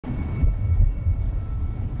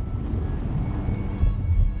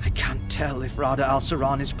tell if Rada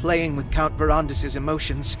al-Saran is playing with Count Verandis'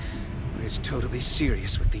 emotions, or is totally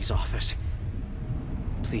serious with these offers.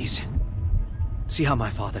 Please, see how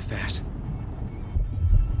my father fares.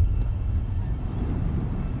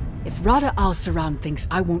 If Rada al-Saran thinks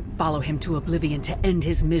I won't follow him to oblivion to end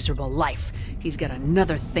his miserable life, he's got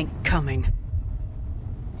another think coming.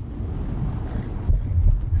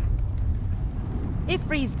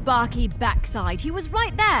 Ifri's barky backside, he was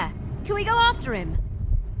right there! Can we go after him?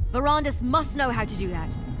 Verandis must know how to do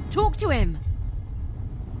that. Talk to him!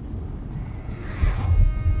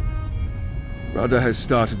 Rada has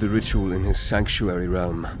started the ritual in his sanctuary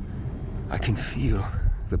realm. I can feel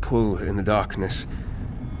the pull in the darkness.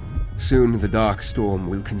 Soon the dark storm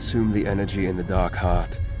will consume the energy in the dark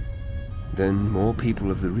heart. Then more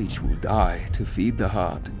people of the Reach will die to feed the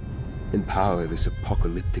heart and power this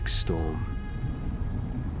apocalyptic storm.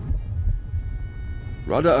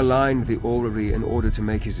 Rada aligned the orrery in order to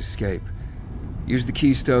make his escape. Use the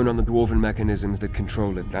keystone on the dwarven mechanisms that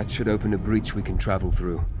control it. That should open a breach we can travel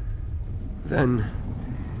through. Then,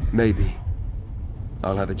 maybe,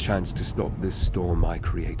 I'll have a chance to stop this storm I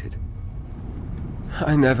created.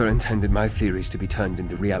 I never intended my theories to be turned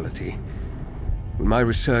into reality. When my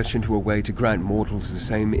research into a way to grant mortals the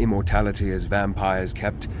same immortality as vampires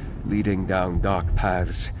kept leading down dark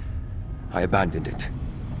paths, I abandoned it.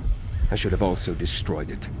 I should have also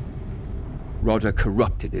destroyed it. Rada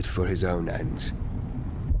corrupted it for his own ends.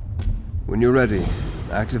 When you're ready,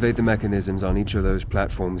 activate the mechanisms on each of those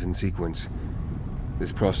platforms in sequence.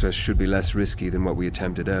 This process should be less risky than what we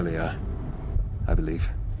attempted earlier, I believe.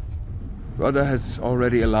 Rada has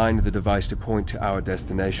already aligned the device to point to our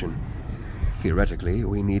destination. Theoretically,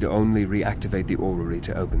 we need only reactivate the orrery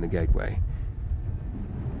to open the gateway.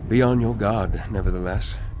 Be on your guard,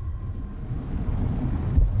 nevertheless.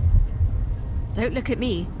 Don't look at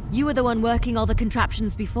me. You were the one working all the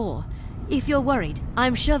contraptions before. If you're worried,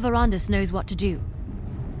 I'm sure Verandis knows what to do.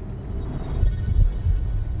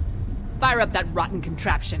 Fire up that rotten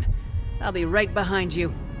contraption. I'll be right behind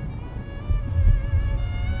you.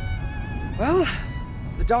 Well,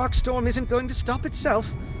 the dark storm isn't going to stop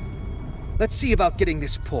itself. Let's see about getting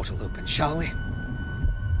this portal open, shall we?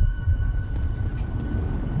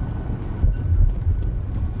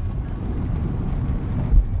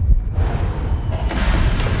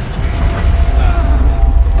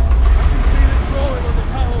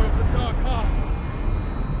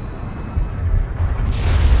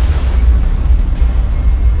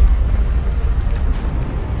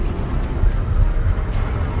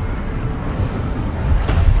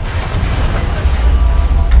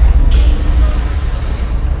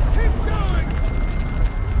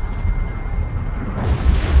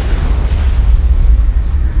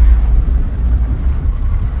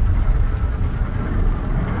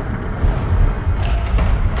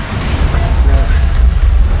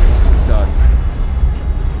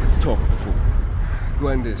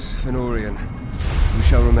 Fenorian, you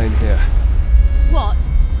shall remain here. What?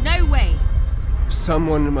 No way!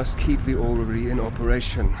 Someone must keep the orrery in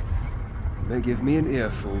operation. You may give me an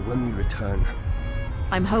earful when we return.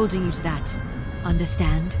 I'm holding you to that.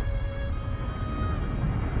 Understand?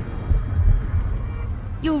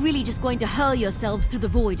 You're really just going to hurl yourselves through the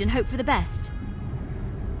void and hope for the best?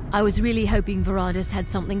 I was really hoping Verandis had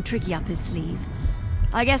something tricky up his sleeve.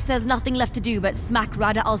 I guess there's nothing left to do but smack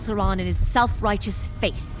Rada al-Saran in his self-righteous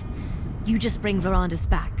face. You just bring Verandis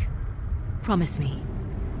back. Promise me.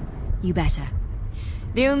 You better.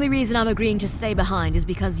 The only reason I'm agreeing to stay behind is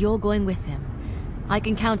because you're going with him. I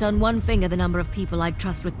can count on one finger the number of people I'd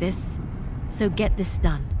trust with this. So get this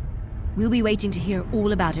done. We'll be waiting to hear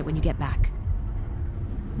all about it when you get back.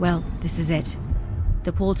 Well, this is it.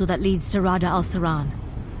 The portal that leads to Rada al-Saran,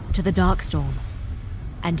 to the Darkstorm,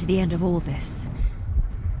 and to the end of all this.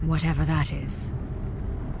 Whatever that is.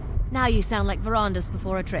 Now you sound like Verandis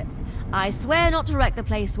before a trip. I swear not to wreck the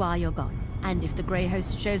place while you're gone. And if the Grey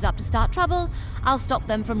Host shows up to start trouble, I'll stop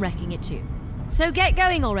them from wrecking it too. So get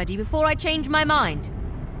going already before I change my mind.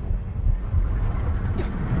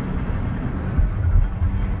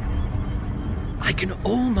 I can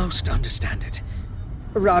almost understand it.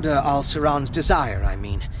 Rada al-Saran's desire, I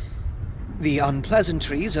mean. The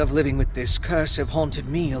unpleasantries of living with this curse have haunted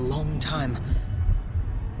me a long time.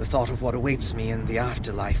 The thought of what awaits me in the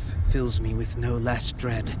afterlife fills me with no less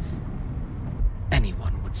dread.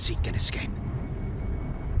 Anyone would seek an escape.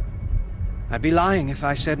 I'd be lying if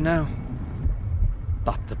I said no.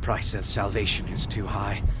 But the price of salvation is too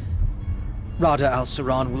high. Rada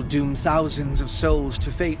al-Saran will doom thousands of souls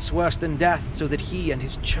to fates worse than death so that he and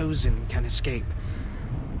his chosen can escape.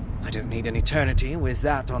 I don't need an eternity with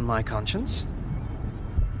that on my conscience.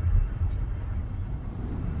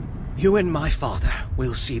 You and my father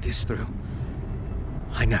will see this through.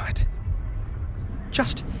 I know it.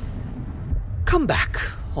 Just come back,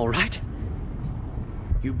 all right?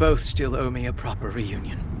 You both still owe me a proper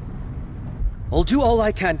reunion. I'll do all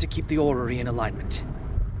I can to keep the orrery in alignment,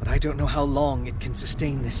 but I don't know how long it can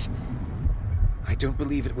sustain this. I don't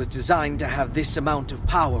believe it was designed to have this amount of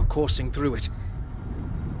power coursing through it.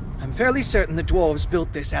 I'm fairly certain the dwarves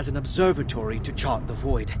built this as an observatory to chart the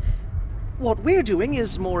void. What we're doing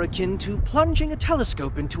is more akin to plunging a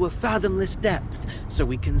telescope into a fathomless depth, so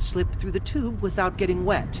we can slip through the tube without getting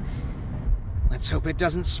wet. Let's hope it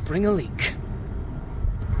doesn't spring a leak.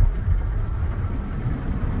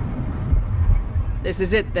 This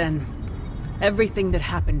is it, then. Everything that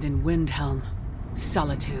happened in Windhelm,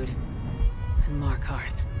 Solitude, and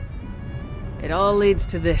Markarth. It all leads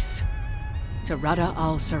to this. To Rada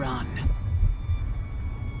al-Saran.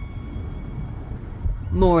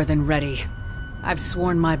 More than ready. I've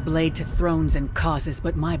sworn my blade to thrones and causes,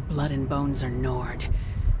 but my blood and bones are Nord.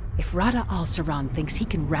 If Rada al-Saran thinks he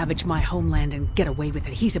can ravage my homeland and get away with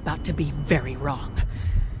it, he's about to be very wrong.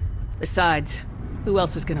 Besides, who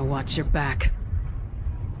else is gonna watch your back?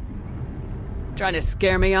 Trying to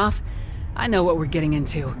scare me off? I know what we're getting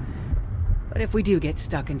into. But if we do get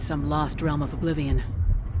stuck in some lost realm of oblivion,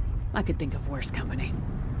 I could think of worse company.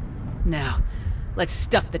 Now, let's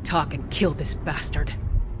stuff the talk and kill this bastard.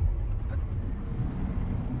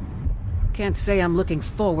 Can't say I'm looking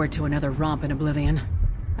forward to another romp in Oblivion.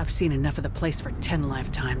 I've seen enough of the place for 10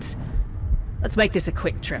 lifetimes. Let's make this a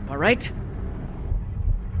quick trip, all right?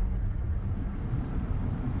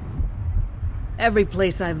 Every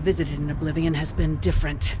place I've visited in Oblivion has been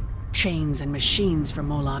different. Chains and machines for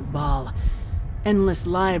Molag Bal. Endless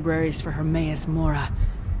libraries for Hermaeus Mora.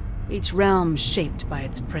 Each realm shaped by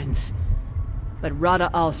its prince. But Rada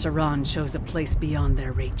al-Saran chose a place beyond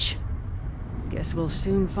their reach. Guess we'll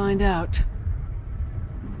soon find out.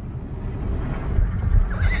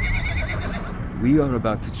 We are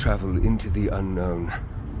about to travel into the unknown.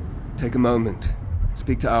 Take a moment,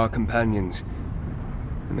 speak to our companions,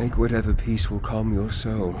 and make whatever peace will calm your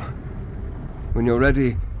soul. When you're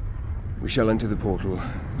ready, we shall enter the portal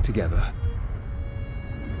together.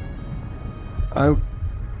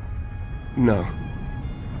 No.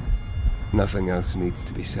 Nothing else needs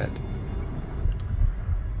to be said.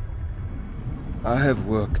 I have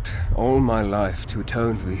worked all my life to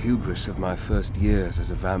atone for the hubris of my first years as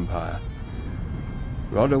a vampire.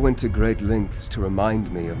 Rada went to great lengths to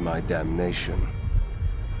remind me of my damnation.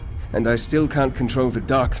 And I still can't control the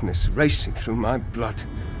darkness racing through my blood.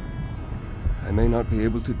 I may not be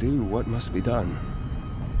able to do what must be done.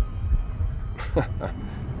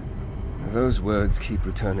 Those words keep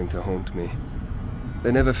returning to haunt me.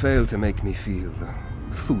 They never fail to make me feel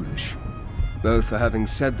foolish, both for having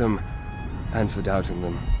said them and for doubting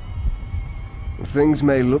them. Things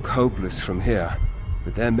may look hopeless from here,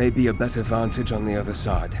 but there may be a better vantage on the other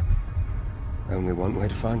side. Only one way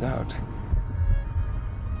to find out.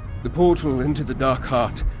 The portal into the Dark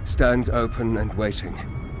Heart stands open and waiting.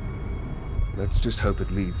 Let's just hope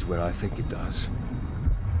it leads where I think it does.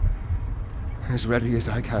 As ready as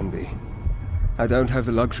I can be. I don't have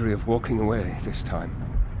the luxury of walking away this time.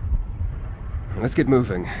 Let's get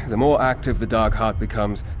moving. The more active the Dark Heart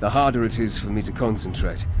becomes, the harder it is for me to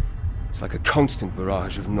concentrate. It's like a constant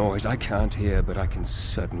barrage of noise I can't hear, but I can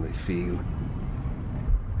certainly feel.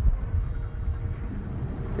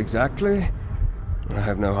 Exactly? I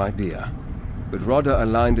have no idea. But Rada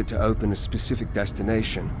aligned it to open a specific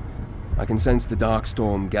destination. I can sense the dark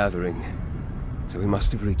storm gathering, so we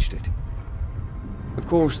must have reached it. Of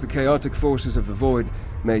course, the chaotic forces of the void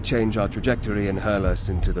may change our trajectory and hurl us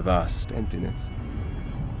into the vast emptiness.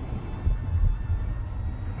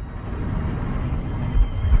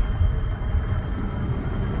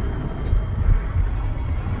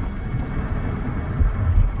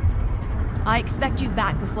 I expect you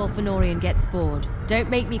back before Fenorian gets bored. Don't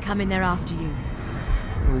make me come in there after you.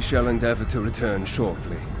 We shall endeavor to return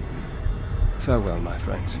shortly. Farewell, my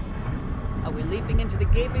friends. Are we leaping into the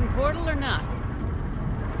gaping portal or not?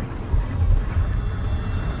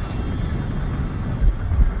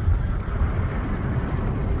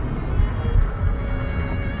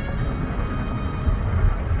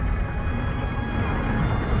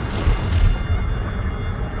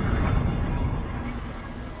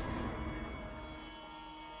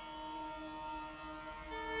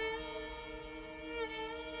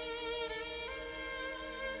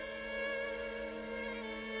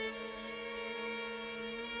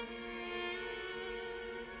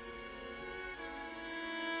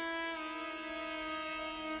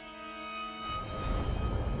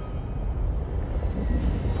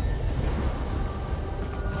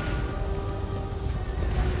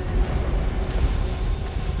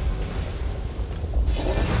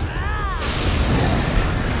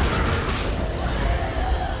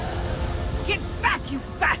 You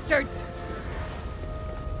bastards!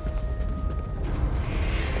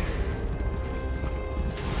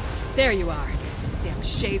 There you are. Damn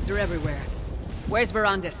shades are everywhere. Where's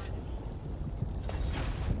Verandis?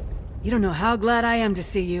 You don't know how glad I am to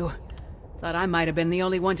see you. Thought I might have been the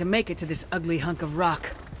only one to make it to this ugly hunk of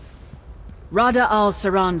rock. Rada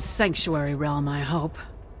al-Saran's sanctuary realm, I hope.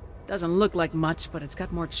 Doesn't look like much, but it's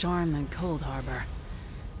got more charm than Cold Harbor.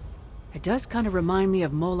 It does kind of remind me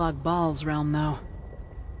of Molag Bal's realm, though.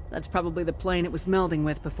 That's probably the plane it was melding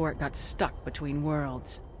with before it got stuck between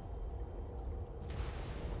worlds.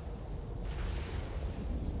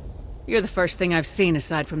 You're the first thing I've seen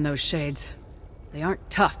aside from those shades. They aren't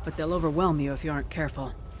tough, but they'll overwhelm you if you aren't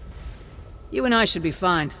careful. You and I should be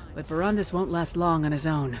fine, but Verandis won't last long on his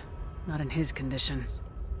own. Not in his condition.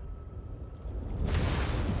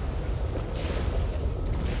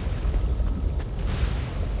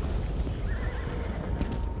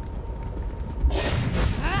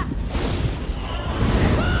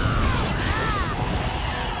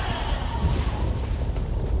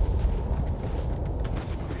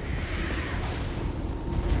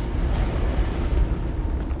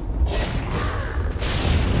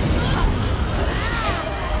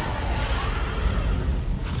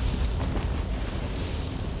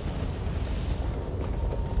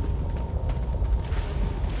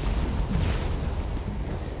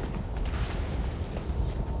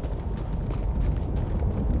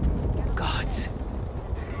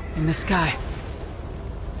 In the sky.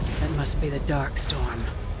 That must be the Dark Storm.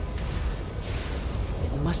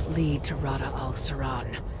 It must lead to Rada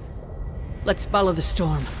al-Saran. Let's follow the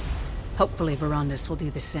storm. Hopefully Verandis will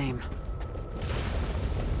do the same.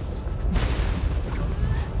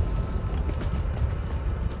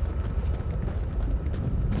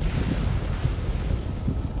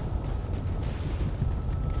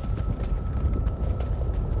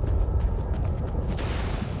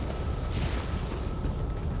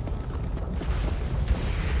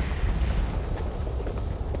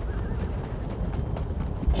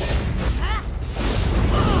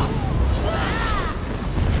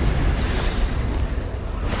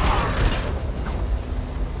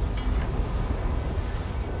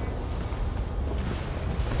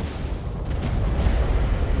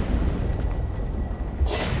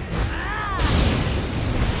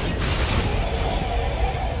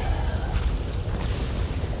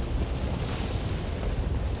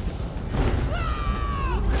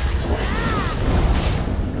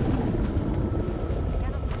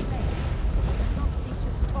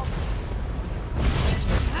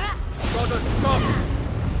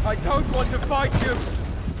 I don't want to fight you!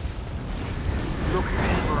 Look at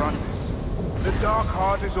you, Verandis. The dark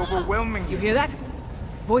heart is overwhelming You you. hear that?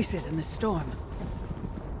 Voices in the storm.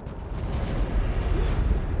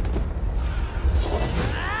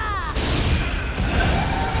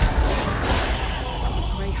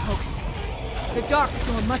 Grey host. The dark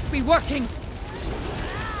storm must be working!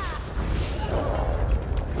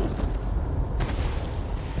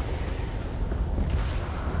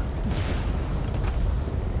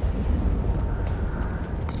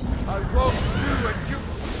 I won't do it, you...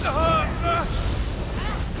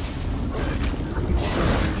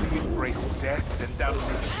 You embrace death and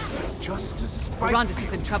damnation, just as Verandis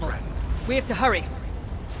is in trouble. We have to hurry.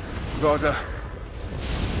 Rada.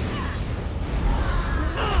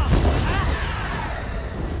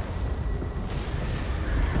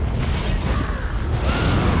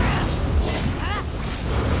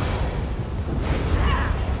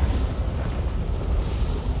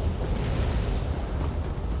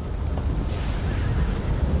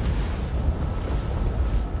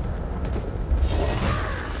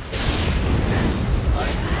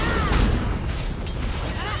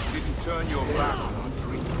 Turn your back on a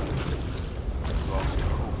dream. Lost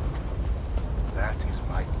hope. That is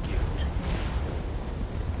my gift to you.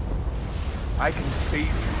 I can save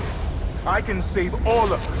you. I can save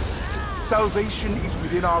all of us. Salvation is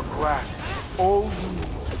within our grasp. All you need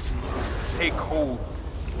to do is take hold.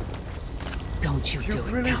 Don't you do it,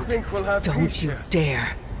 really Count. think we'll have Don't peace you here?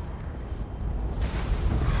 dare.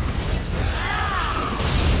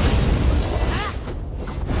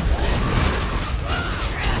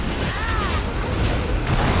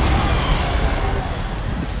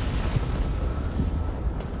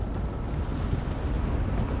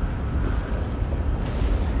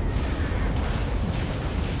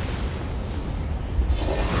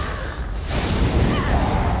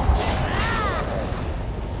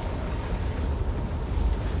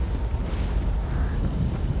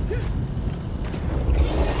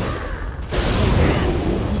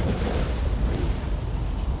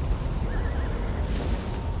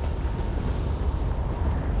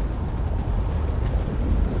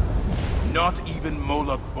 Not even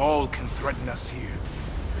Molag Bal can threaten us here.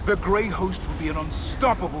 The Grey Host will be an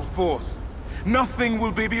unstoppable force. Nothing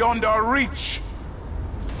will be beyond our reach.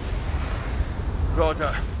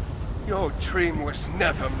 Rada, your dream was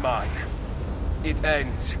never mine. It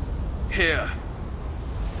ends here.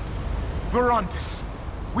 Verandis,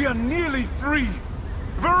 we are nearly free.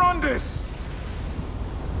 Verandis!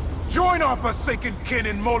 Join our forsaken kin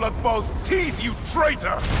in Molag Bal's teeth, you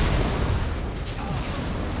traitor!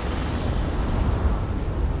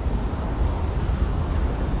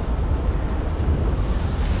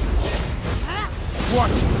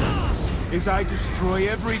 Watch this as I destroy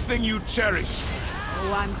everything you cherish.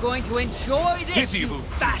 Oh, I'm going to enjoy this, you Pitiable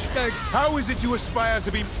bastard! How is it you aspire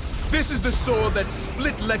to be... This is the sword that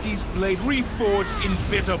split Lecky's blade, reforged in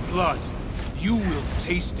bitter blood. You will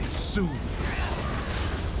taste it soon.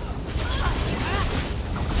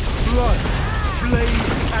 Blood, blade,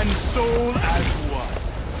 and soul as one.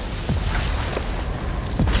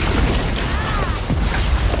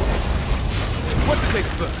 What to take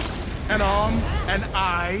first? An arm? An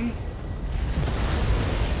eye?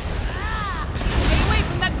 Get away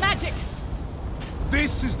from that magic!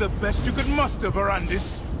 This is the best you could muster,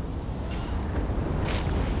 Verandis.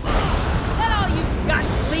 That all you got,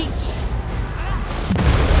 leech?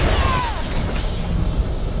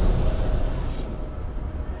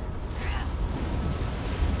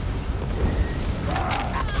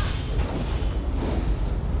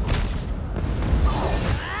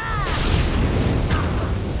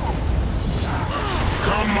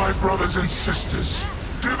 Come, my brothers and sisters.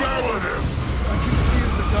 Devour them! I can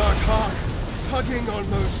feel the dark heart tugging on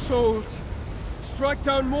those souls. Strike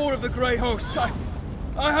down more of the Grey Host. I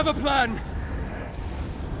have a plan.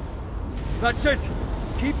 That's it.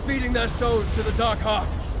 Keep feeding their souls to the dark heart.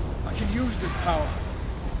 I can use this power.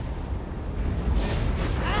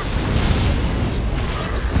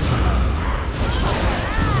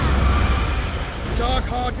 The dark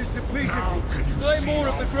heart is depleted. Slay more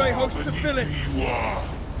of the Grey Host to fill it. You are.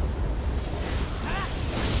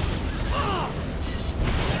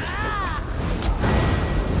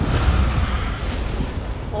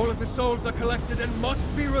 All of the souls are collected and must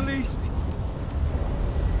be released.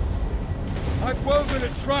 I've woven a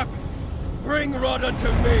trap. Bring Rada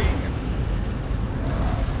to me.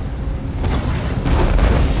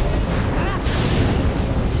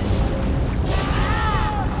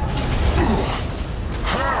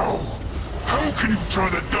 How? How can you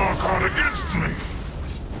turn the dark heart against me?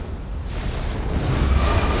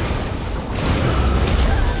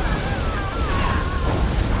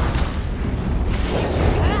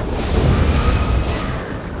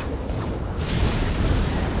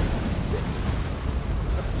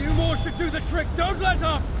 Should do the trick. Don't let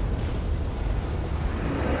up.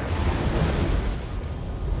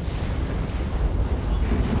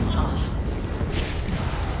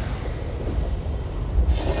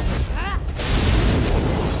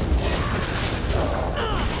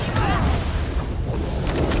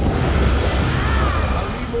 I'll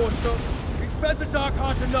need more souls. We've fed the dark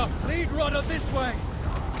heart enough. Lead Rada this way.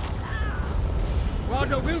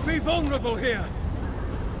 Rada will be vulnerable here.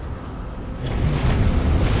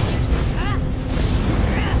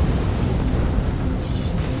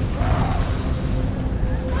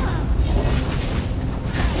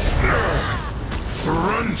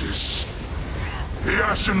 The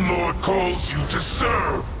Ashen Lord calls you to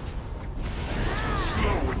serve!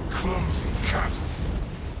 Slow and clumsy cattle.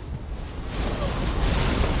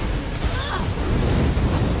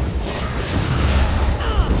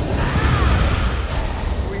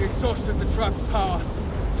 We exhausted the trap's power.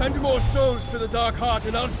 Send more souls to the Dark Heart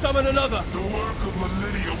and I'll summon another! The work of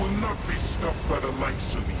Melidia will not be stopped by the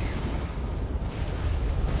likes of you.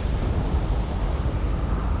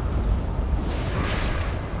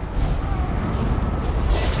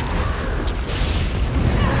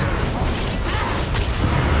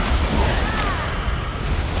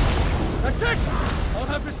 That's it! I'll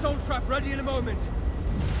have the soul trap ready in a moment.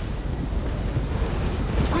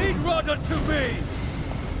 Lead Rada to me!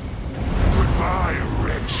 Goodbye,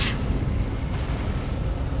 wretch.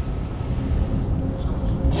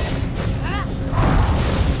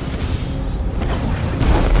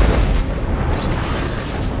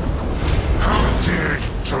 How dare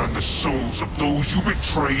you turn the souls of those you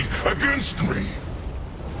betrayed against me?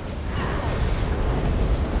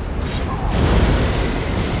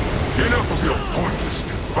 Enough of your pointless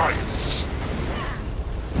defiance.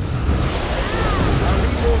 I'll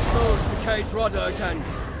need more souls to cage Rada again.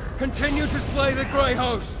 Continue to slay the Grey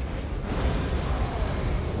Host.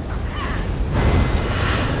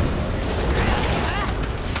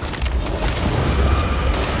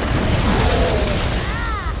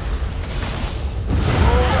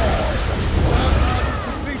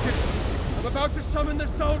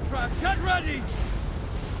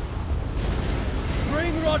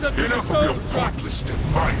 Radha to the Enough soul of your trap! pointless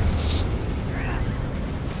defiance.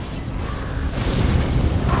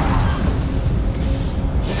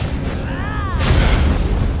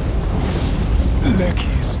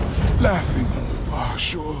 Leki's laughing on the far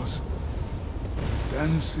shores,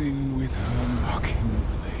 dancing with her mocking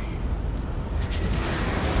blade.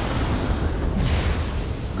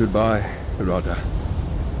 Goodbye, Radha.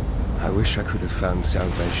 I wish I could have found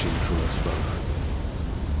salvation for us both.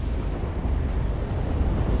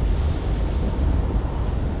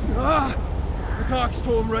 Ah! The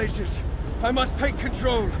Darkstorm rages. I must take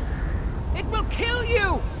control. It will kill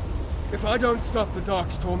you! If I don't stop the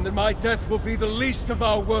Darkstorm, then my death will be the least of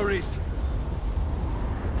our worries.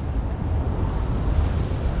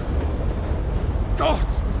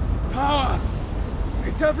 Gods, this power!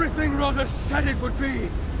 It's everything Radha said it would be!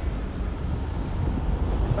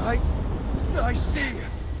 I see.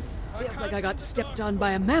 Feels like I got stepped on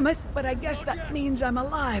by a mammoth, but I guess that means I'm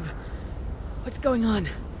alive. What's going on?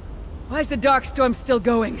 Why is the Darkstorm still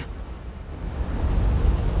going?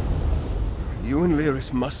 You and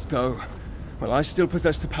Lyris must go. While I still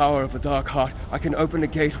possess the power of the Dark Heart, I can open a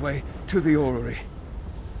gateway to the orrery.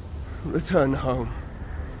 Return home.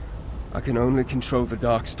 I can only control the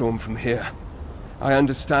Darkstorm from here. I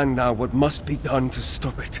understand now what must be done to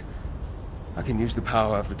stop it. I can use the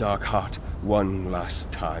power of the Dark Heart one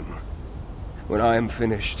last time. When I am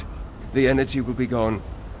finished, the energy will be gone,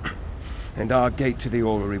 and our gate to the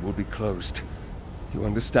orrery will be closed. You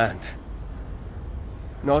understand?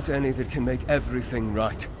 Not any that can make everything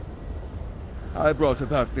right. I brought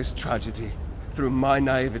about this tragedy through my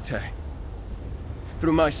naivete,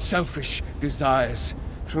 through my selfish desires,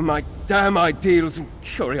 through my damn ideals and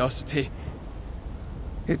curiosity.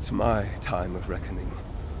 It's my time of reckoning,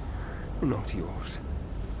 not yours.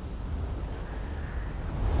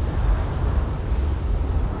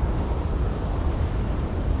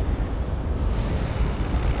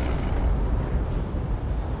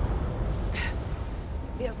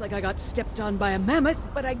 Feels like I got stepped on by a mammoth,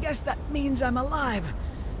 but I guess that means I'm alive.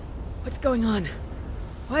 What's going on?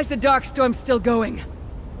 Why is the Darkstorm still going?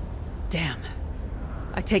 Damn.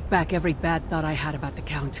 I take back every bad thought I had about the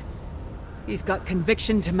Count. He's got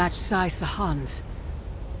conviction to match Sai Sahan's.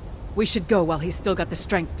 We should go while he's still got the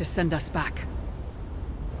strength to send us back.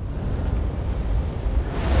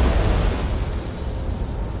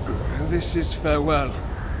 This is farewell.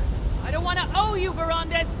 I don't want to owe you,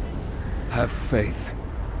 Verandis! Have faith.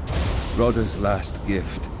 Radha's last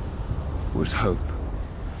gift was hope.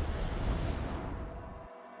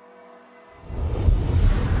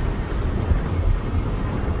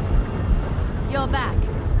 You're back.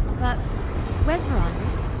 But where's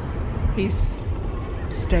Verandis? He's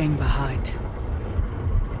staying behind.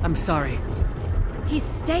 I'm sorry. He's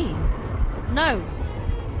staying? No.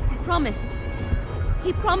 He promised.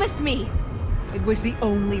 He promised me. It was the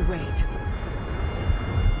only way to...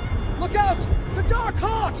 Look out! The Dark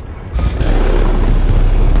Heart!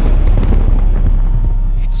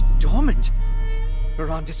 It's dormant.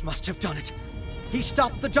 Verandis must have done it. He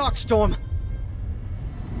stopped the Darkstorm.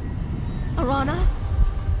 Arana?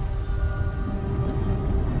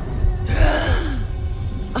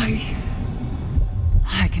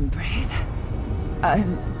 I can breathe.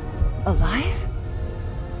 I'm alive?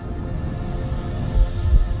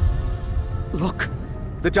 Look,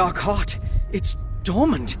 the Dark Heart. It's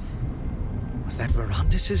dormant. Was that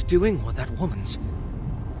Verandis' doing or that woman's?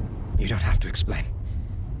 You don't have to explain.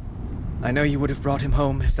 I know you would have brought him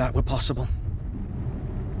home if that were possible.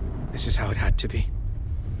 This is how it had to be.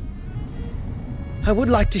 I would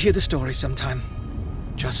like to hear the story sometime.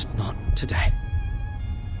 Just not today.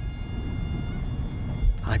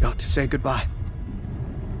 I got to say goodbye.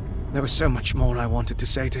 There was so much more I wanted to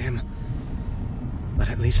say to him. But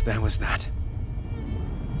at least there was that.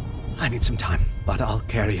 I need some time, but I'll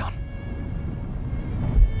carry on.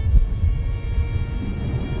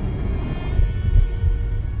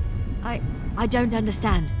 I don't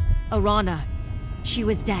understand. Arana. She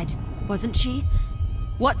was dead, wasn't she?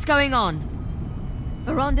 What's going on?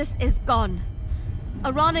 Verandis is gone.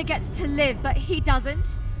 Arana gets to live, but he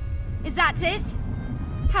doesn't? Is that it?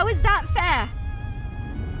 How is that fair?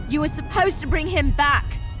 You were supposed to bring him back.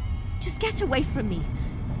 Just get away from me.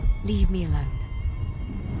 Leave me alone.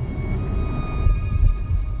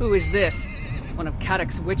 Who is this? One of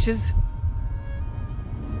Kadok's witches?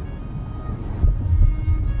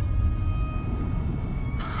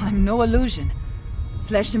 I'm no illusion.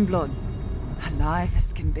 Flesh and blood. Alive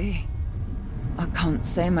as can be. I can't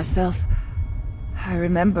say myself. I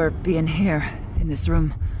remember being here, in this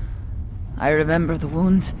room. I remember the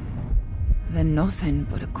wound. Then nothing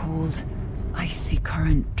but a cold, icy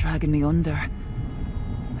current dragging me under.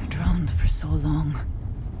 drowned for so long.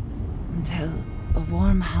 Until a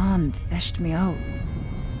warm hand fished me out.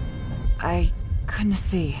 I couldn't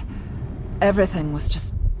see. Everything was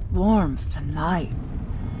just warmth and light.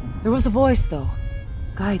 There was a voice, though,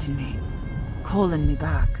 guiding me, calling me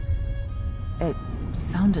back. It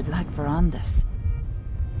sounded like Verandis.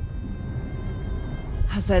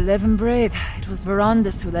 As I live and breathe, it was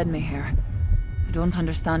Verandis who led me here. I don't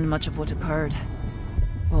understand much of what occurred,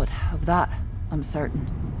 but of that, I'm certain.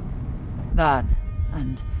 That,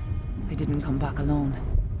 and I didn't come back alone.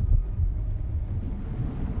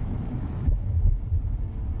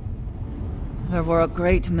 There were a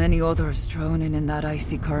great many others drowning in that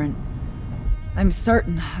icy current. I'm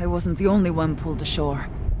certain I wasn't the only one pulled ashore.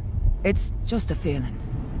 It's just a feeling,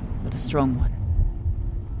 but a strong one.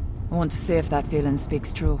 I want to see if that feeling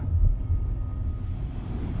speaks true.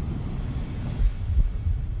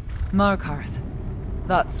 Markarth.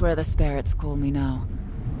 That's where the spirits call me now.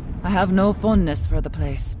 I have no fondness for the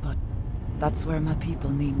place, but that's where my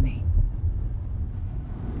people need me.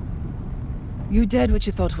 You did what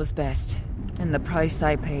you thought was best, and the price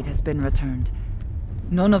I paid has been returned.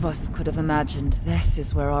 None of us could have imagined this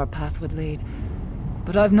is where our path would lead,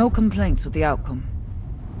 but I've no complaints with the outcome.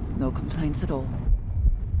 No complaints at all.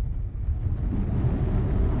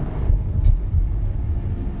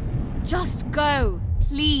 Just go,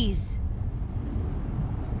 please.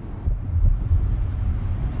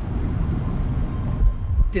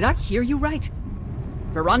 Did I hear you right?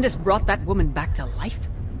 Verandis brought that woman back to life?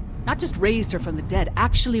 Not just raised her from the dead,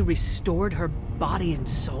 actually restored her body and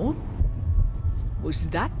soul? Was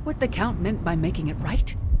that what the Count meant by making it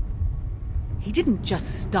right? He didn't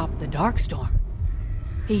just stop the Darkstorm.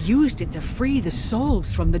 He used it to free the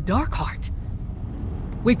souls from the Darkheart.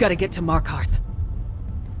 We've got to get to Markarth.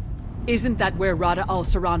 Isn't that where Rada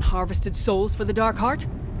al-Saran harvested souls for the Darkheart?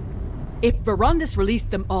 If Verandis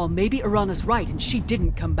released them all, maybe Irana's right and she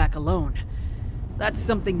didn't come back alone. That's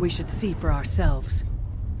something we should see for ourselves.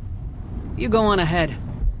 You go on ahead.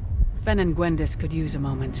 Fen and Gwendis could use a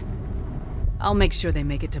moment. I'll make sure they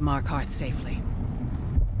make it to Markarth safely.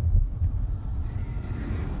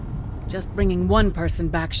 Just bringing one person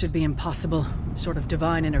back should be impossible, sort of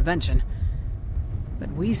divine intervention.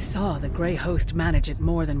 But we saw the Grey Host manage it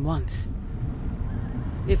more than once.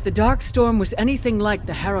 If the Darkstorm was anything like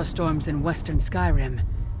the Harrowstorms in Western Skyrim,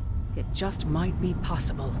 it just might be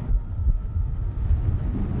possible.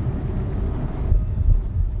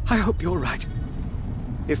 I hope you're right.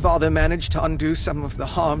 If Father managed to undo some of the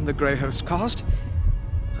harm the Grey Host caused,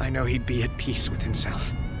 I know he'd be at peace with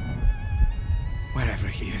himself. Wherever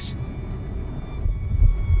he is.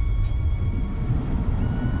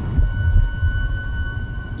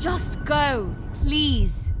 Just go,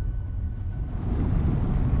 please.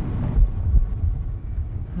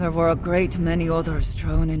 There were a great many others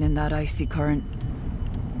drowning in that icy current.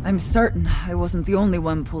 I'm certain I wasn't the only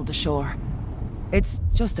one pulled ashore. It's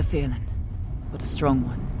just a feeling, but a strong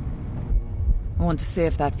one. I want to see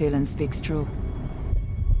if that feeling speaks true.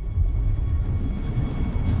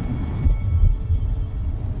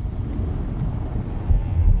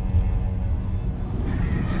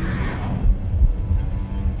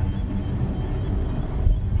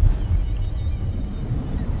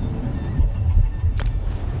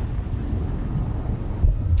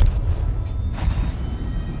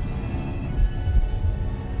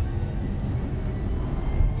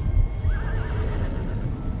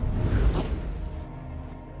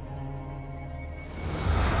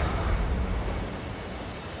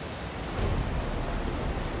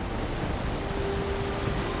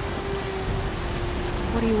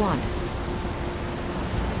 What do you want?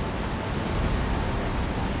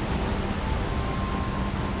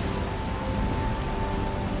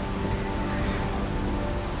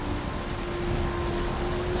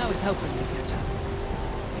 I was hoping we'd catch up.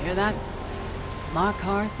 You hear that?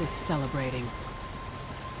 Markarth is celebrating.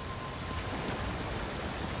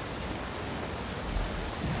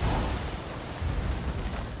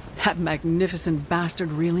 That magnificent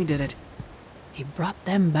bastard really did it. He brought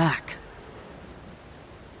them back.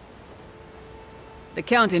 The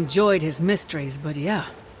Count enjoyed his mysteries, but yeah,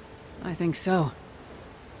 I think so.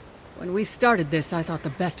 When we started this, I thought the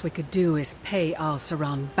best we could do is pay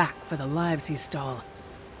al-Saran back for the lives he stole.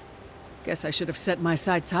 Guess I should have set my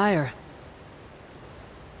sights higher.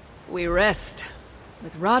 We rest.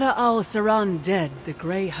 With Rada al-Saran dead, the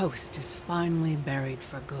Grey Host is finally buried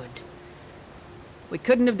for good. We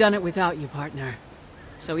couldn't have done it without you, partner.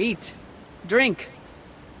 So eat, drink,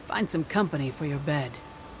 find some company for your bed.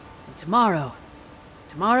 And tomorrow,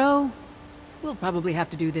 we'll probably have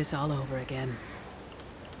to do this all over again.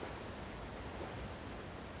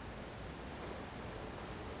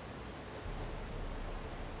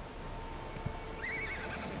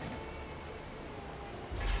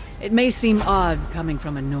 It may seem odd coming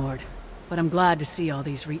from a Nord, but I'm glad to see all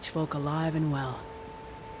these Reach folk alive and well.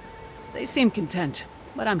 They seem content,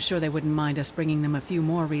 but I'm sure they wouldn't mind us bringing them a few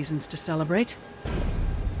more reasons to celebrate.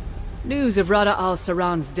 News of Rada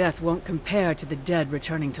al-Saran's death won't compare to the dead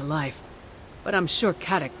returning to life, but I'm sure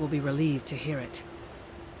Kadik will be relieved to hear it.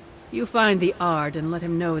 You find the Ard and let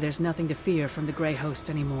him know there's nothing to fear from the Grey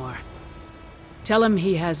Host anymore. Tell him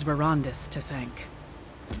he has Verandis to thank.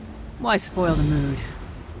 Why spoil the mood?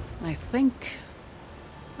 I think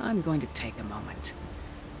I'm going to take a moment.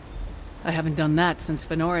 I haven't done that since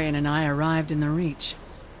Fenorian and I arrived in the Reach.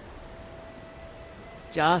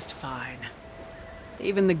 Just fine.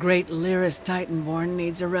 Even the great Lyris Titanborn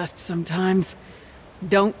needs a rest sometimes.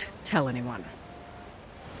 Don't tell anyone.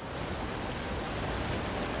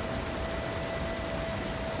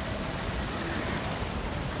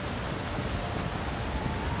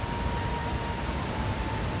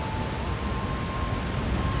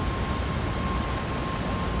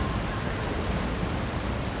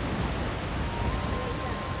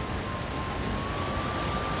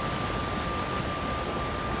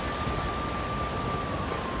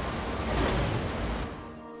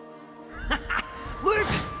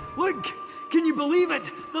 Look! Can you believe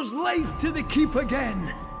it? There's life to the keep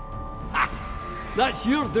again! Ha! That's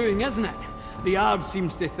your doing, isn't it? The Ard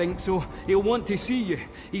seems to think so. He'll want to see you.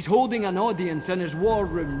 He's holding an audience in his war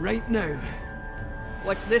room right now.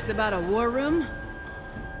 What's this about a war room?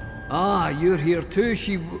 Ah, you're here too,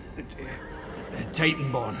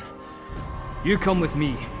 Titanborn. You come with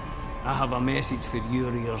me. I have a message for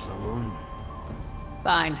your ears alone.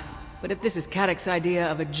 Fine. But if this is Kadik's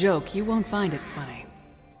idea of a joke, you won't find it funny.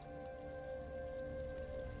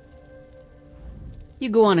 You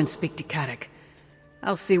go on and speak to Kadik.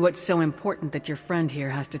 I'll see what's so important that your friend here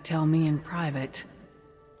has to tell me in private.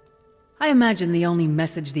 I imagine the only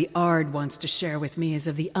message the Ard wants to share with me is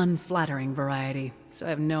of the unflattering variety, so I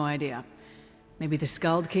have no idea. Maybe the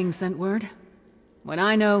Skald King sent word? When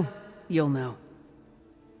I know, you'll know.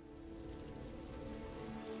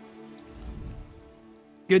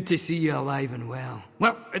 Good to see you alive and well.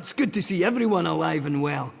 Well, it's good to see everyone alive and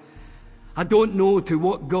well. I don't know to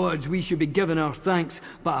what gods we should be giving our thanks,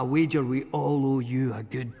 but I wager we all owe you a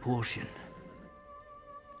good portion.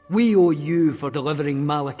 We owe you for delivering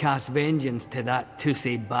Malakath's vengeance to that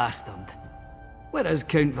toothy bastard. Where is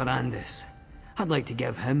Count Verandis? I'd like to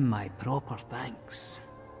give him my proper thanks.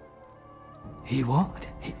 He what?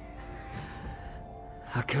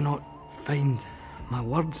 I cannot find my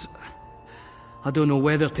words. I don't know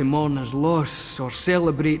whether to mourn his loss or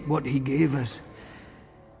celebrate what he gave us.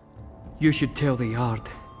 You should tell the Ard.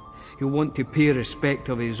 He'll want to pay respect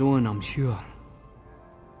of his own, I'm sure.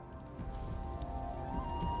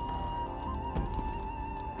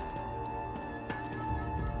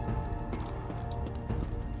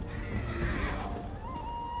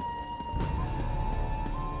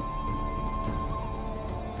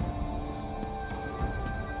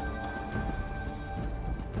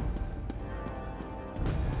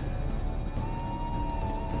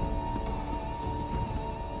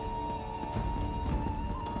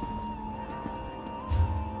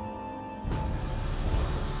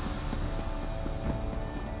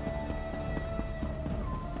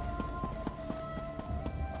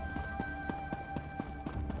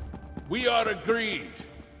 We are agreed.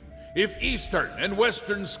 If Eastern and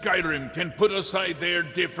Western Skyrim can put aside their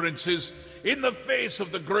differences in the face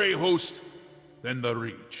of the Grey Host, then the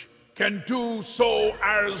Reach can do so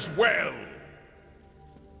as well.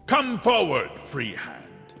 Come forward, Freehand.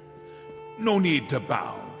 No need to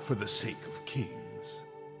bow for the sake of kings.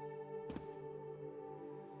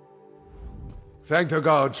 Thank the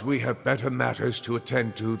gods we have better matters to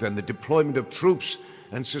attend to than the deployment of troops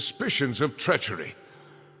and suspicions of treachery.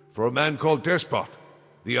 For a man called Despot,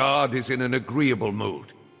 the Ard is in an agreeable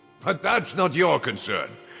mood. But that's not your concern.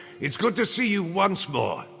 It's good to see you once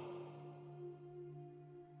more.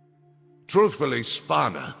 Truthfully,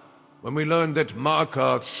 Svanna, when we learned that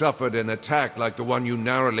Markarth suffered an attack like the one you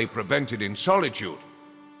narrowly prevented in Solitude,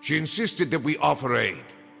 she insisted that we offer aid,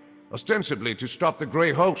 ostensibly to stop the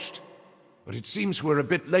Grey Host. But it seems we're a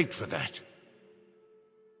bit late for that.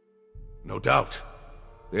 No doubt.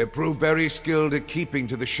 They have proved very skilled at keeping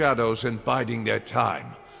to the shadows and biding their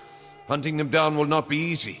time. Hunting them down will not be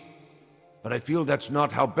easy, but I feel that's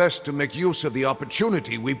not how best to make use of the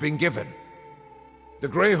opportunity we've been given. The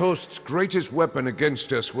Grey Host's greatest weapon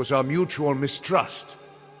against us was our mutual mistrust.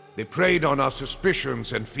 They preyed on our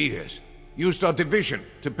suspicions and fears, used our division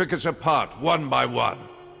to pick us apart one by one.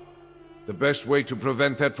 The best way to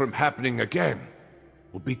prevent that from happening again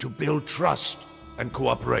will be to build trust and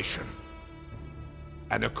cooperation.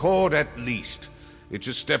 An accord at least, It's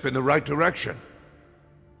a step in the right direction.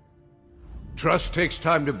 Trust takes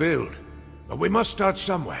time to build, but we must start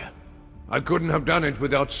somewhere. I couldn't have done it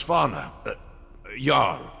without Svanna.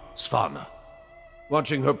 Jarl Svanna.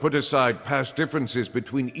 Watching her put aside past differences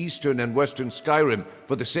between Eastern and Western Skyrim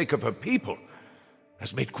for the sake of her people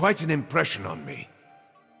has made quite an impression on me.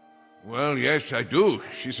 Well, yes, I do.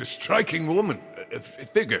 She's a striking woman. A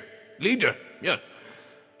figure. Leader. Yeah.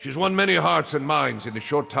 She's won many hearts and minds in the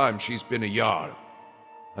short time she's been a Jarl.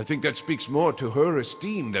 I think that speaks more to her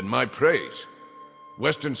esteem than my praise.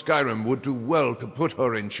 Western Skyrim would do well to put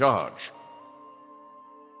her in charge.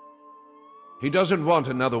 He doesn't want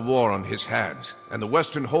another war on his hands, and the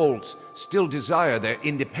Western Holds still desire their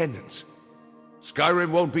independence.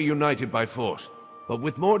 Skyrim won't be united by force, but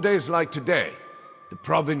with more days like today, the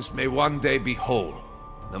province may one day be whole,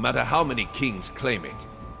 no matter how many kings claim it.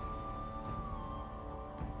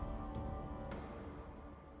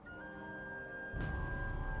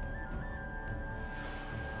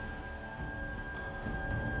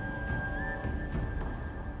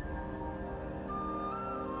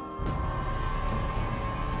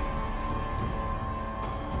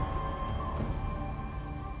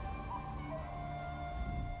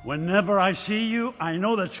 Whenever I see you, I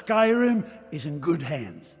know that Skyrim is in good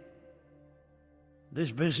hands.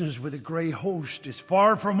 This business with the Grey Host is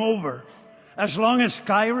far from over. As long as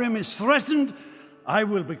Skyrim is threatened, I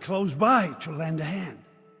will be close by to lend a hand.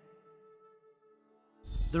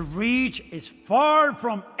 The Reach is far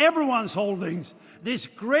from everyone's holdings. This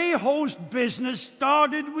Grey Host business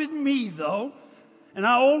started with me, though, and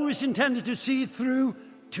I always intended to see it through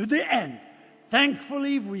to the end.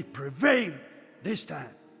 Thankfully, we prevailed this time.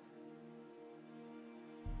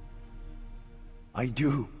 I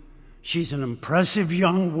do. She's an impressive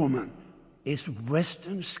young woman. Is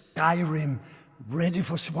Western Skyrim ready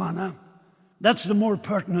for Svanna? That's the more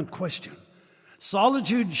pertinent question.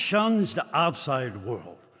 Solitude shuns the outside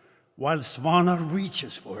world, while Svanna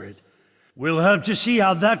reaches for it. We'll have to see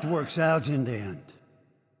how that works out in the end.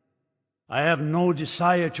 I have no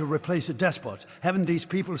desire to replace a despot. Haven't these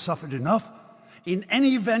people suffered enough? In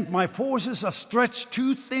any event, my forces are stretched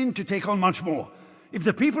too thin to take on much more. If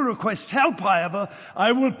the people request help, however,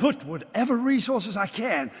 I will put whatever resources I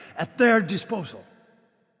can at their disposal.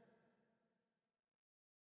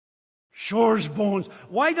 Shore's bones,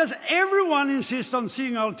 why does everyone insist on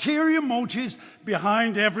seeing ulterior motives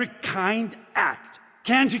behind every kind act?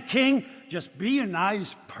 Can't a king just be a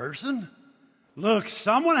nice person? Look,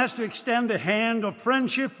 someone has to extend the hand of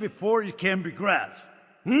friendship before it can be grasped.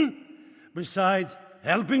 Besides,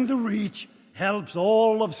 helping the Reach helps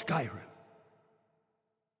all of Skyrim.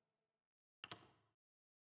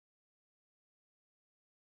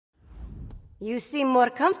 You seem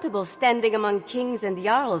more comfortable standing among kings and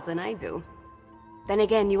jarls than I do. Then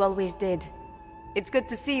again, you always did. It's good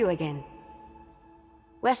to see you again.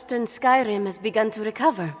 Western Skyrim has begun to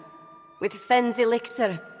recover. With Fenn's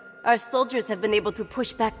elixir, our soldiers have been able to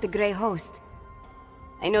push back the Grey Host.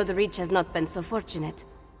 I know the Reach has not been so fortunate.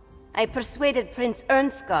 I persuaded Prince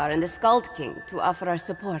Ernskar and the Skald King to offer our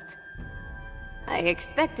support. I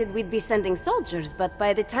expected we'd be sending soldiers, but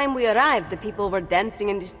by the time we arrived, the people were dancing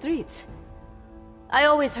in the streets. I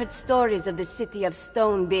always heard stories of the City of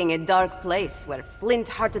Stone being a dark place where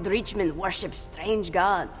flint-hearted Reachmen worship strange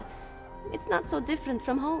gods. It's not so different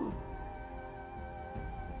from home.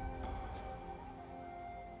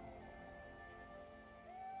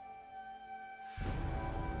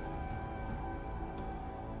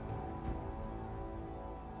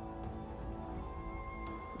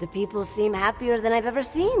 The people seem happier than I've ever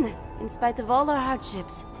seen, in spite of all our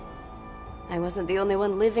hardships. I wasn't the only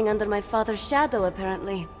one living under my father's shadow,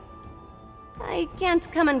 apparently. I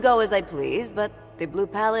can't come and go as I please, but the Blue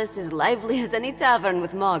Palace is lively as any tavern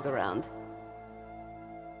with Mog around.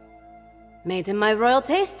 Made him my royal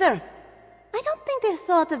taster. I don't think the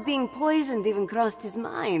thought of being poisoned even crossed his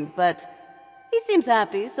mind, but he seems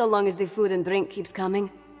happy so long as the food and drink keeps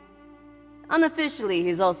coming. Unofficially,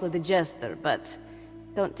 he's also the jester, but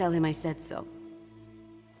don't tell him I said so.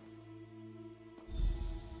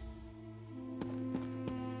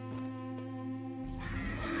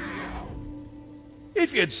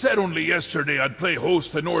 If you'd said only yesterday I'd play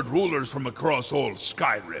host to Nord rulers from across all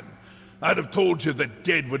Skyrim, I'd have told you the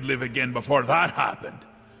dead would live again before that happened.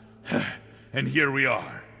 And here we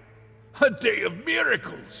are. A day of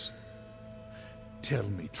miracles! Tell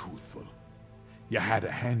me truthful, you had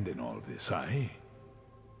a hand in all this, aye?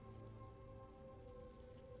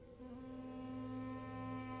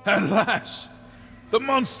 At last! The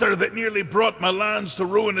monster that nearly brought my lands to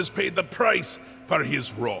ruin has paid the price for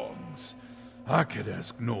his wrongs. I could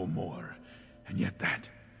ask no more, and yet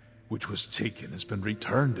which was taken has been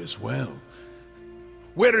returned as well.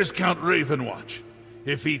 Where is Count Ravenwatch?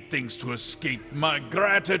 If he thinks to escape my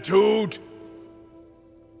gratitude...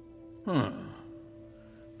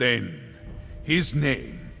 Then his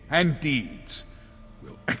name and deeds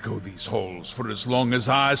will echo these halls for as long as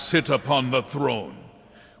I sit upon the throne,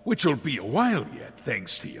 which'll be a while yet,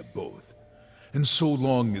 thanks to you both, and so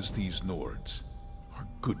long as these Nords are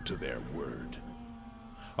good to their word.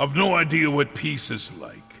 I've no idea what peace is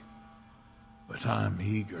like, but I'm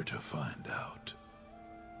eager to find out.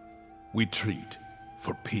 We treat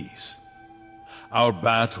for peace. Our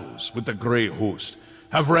battles with the Grey Host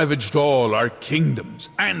have ravaged all our kingdoms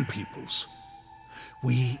and peoples.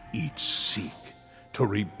 We each seek to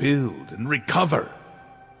rebuild and recover.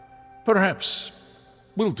 Perhaps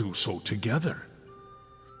we'll do so together.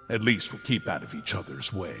 At least we'll keep out of each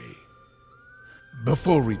other's way.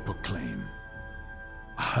 Before we proclaim,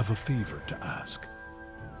 I have a favor to ask.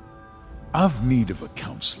 I've need of a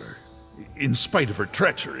counselor. In spite of her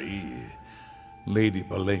treachery, Lady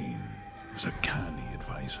Boleyn is a canny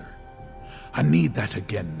advisor. I need that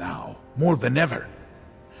again now, more than ever.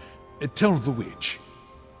 Tell the witch,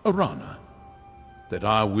 Arana, that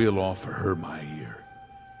I will offer her my ear,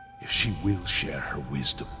 if she will share her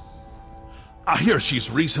wisdom. I hear she's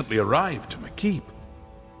recently arrived to my keep.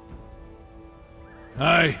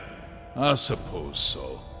 I suppose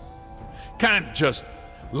so. Can't just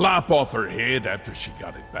lop off her head after she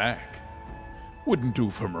got it back. Wouldn't do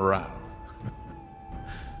for morale.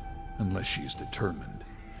 Unless she's determined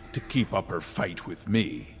to keep up her fight with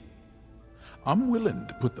me. I'm willing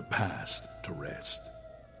to put the past to rest.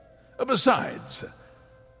 Besides,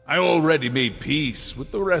 I already made peace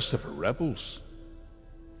with the rest of her rebels.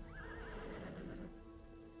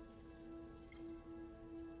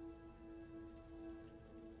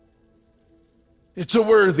 It's a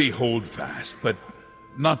worthy holdfast, but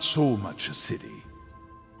not so much a city.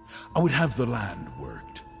 I would have the land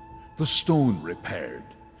worked, the stone repaired,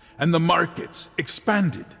 and the markets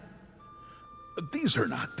expanded. These are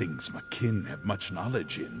not things my kin have much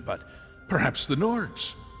knowledge in, but perhaps the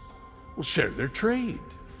Nords will share their trade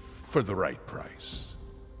for the right price.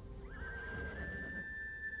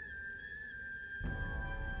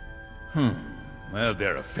 Well,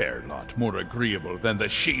 they're a fair lot more agreeable than the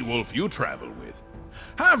she-wolf you travel with.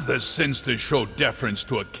 Have the sense to show deference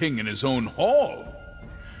to a king in his own hall.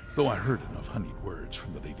 Though I heard enough honeyed words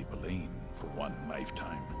from the Lady Boleyn for one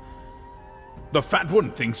lifetime. The fat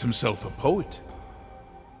one thinks himself a poet.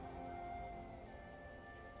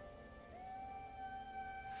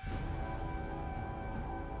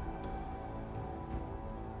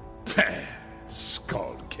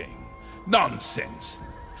 Scald King. Nonsense.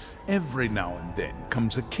 Every now and then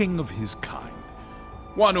comes a king of his kind.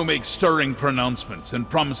 One who makes stirring pronouncements and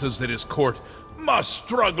promises that his court must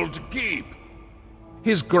struggle to keep.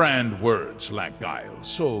 His grand words lack guile,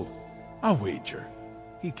 so I wager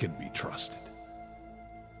he can be trusted.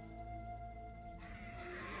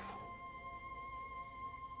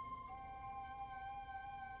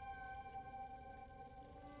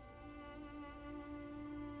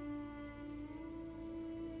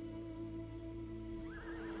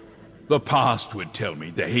 The past would tell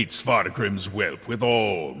me to hate Svargrim's whelp with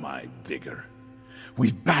all my vigor.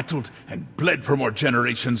 We've battled and bled for more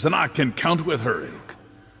generations than I can count with her ilk.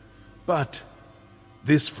 But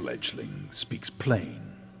this fledgling speaks plain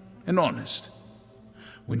and honest.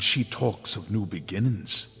 When she talks of new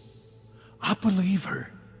beginnings, I believe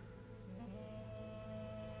her.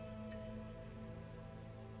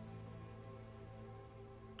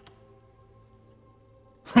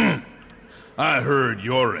 I heard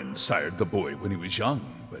Yoren sired the boy when he was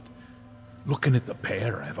young, but looking at the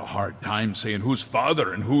pair, I have a hard time saying who's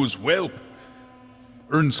father and who's whelp.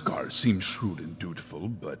 Ernskar seems shrewd and dutiful,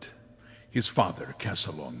 but his father casts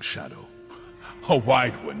a long shadow. A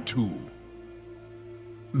wide one, too.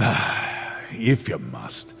 If you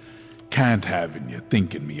must, can't have you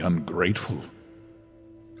thinking me ungrateful.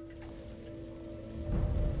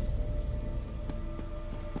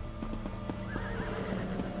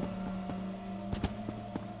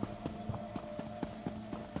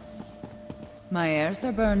 My ears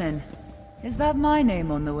are burning. Is that my name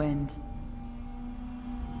on the wind?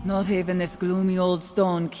 Not even this gloomy old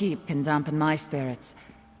stone keep can dampen my spirits.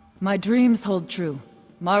 My dreams hold true.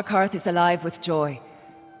 Markarth is alive with joy.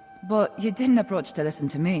 But you didn't approach to listen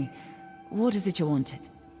to me. What is it you wanted?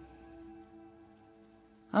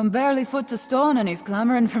 I'm barely foot to stone and he's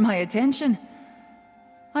clamoring for my attention.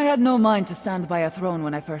 I had no mind to stand by a throne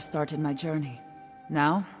when I first started my journey.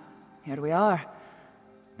 Now, here we are.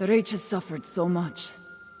 The Reach has suffered so much.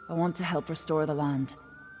 I want to help restore the land.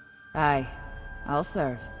 Aye, I'll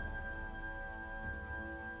serve.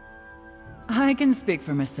 I can speak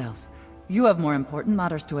for myself. You have more important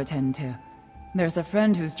matters to attend to. There's a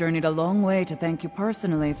friend who's journeyed a long way to thank you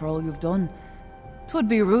personally for all you've done. 'Twould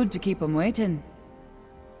be rude to keep him waiting.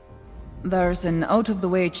 There's an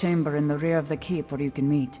out-of-the-way chamber in the rear of the keep where you can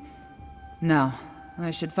meet. Now,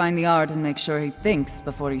 I should find the Ard and make sure he thinks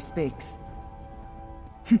before he speaks.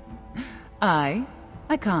 I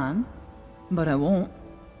can, but I won't.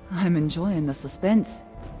 I'm enjoying the suspense.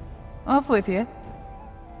 Off with you.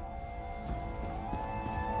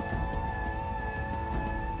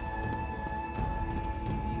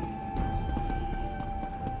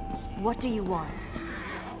 What do you want?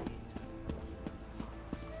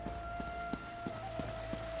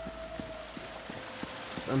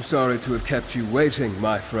 I'm sorry to have kept you waiting,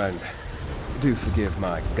 my friend. Do forgive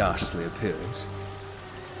my ghastly appearance.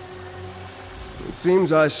 It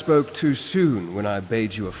seems I spoke too soon when I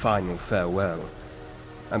bade you a final farewell.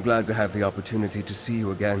 I'm glad to have the opportunity to see you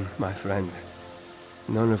again, my friend.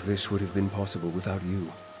 None of this would have been possible without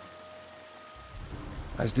you.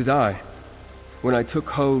 As did I. When I took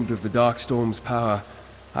hold of the Darkstorm's power,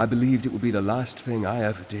 I believed it would be the last thing I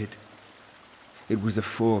ever did. It was a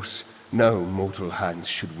force no mortal hands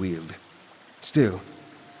should wield. Still,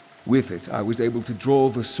 with it I was able to draw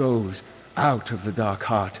the souls out of the Dark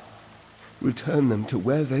Heart, return them to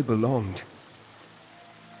where they belonged.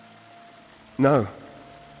 No,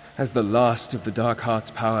 as the last of the Dark Heart's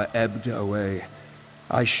power ebbed away,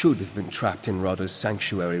 I should have been trapped in Rada's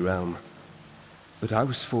sanctuary realm. But I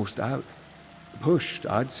was forced out. Pushed,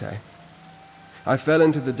 I'd say. I fell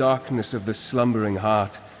into the darkness of the slumbering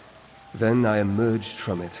heart. Then I emerged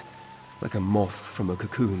from it, like a moth from a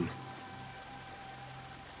cocoon.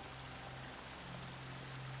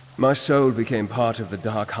 My soul became part of the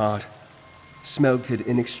Dark Heart, smelted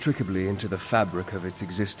inextricably into the fabric of its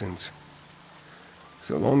existence.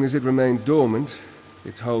 So long as it remains dormant,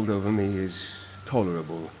 its hold over me is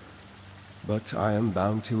tolerable. But I am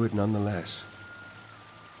bound to it nonetheless.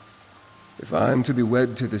 If I am to be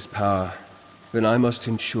wed to this power, then I must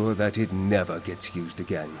ensure that it never gets used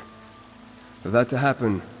again. For that to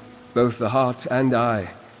happen, both the heart and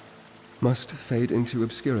I must fade into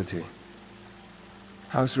obscurity.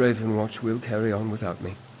 House Ravenwatch will carry on without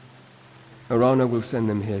me. Arana will send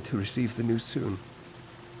them here to receive the news soon.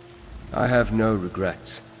 I have no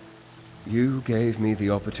regrets. You gave me the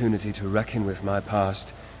opportunity to reckon with my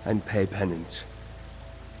past and pay penance.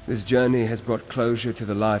 This journey has brought closure to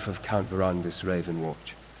the life of Count Verandis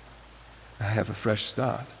Ravenwatch. I have a fresh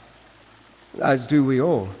start. As do we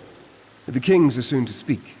all. The kings are soon to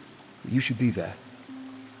speak. You should be there.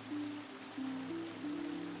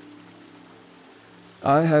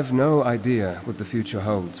 I have no idea what the future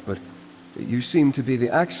holds, but you seem to be the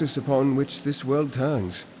axis upon which this world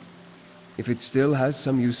turns. If it still has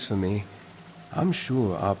some use for me, I'm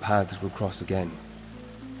sure our paths will cross again.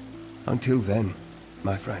 Until then,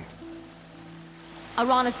 my friend.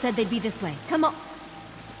 Arana said they'd be this way. Come on.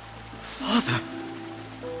 Father!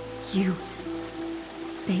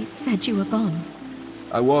 They said you were gone.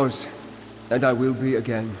 I was, and I will be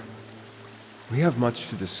again. We have much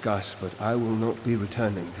to discuss, but I will not be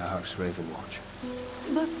returning to House Ravenwatch.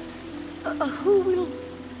 But, who will...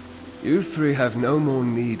 You three have no more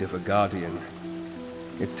need of a guardian.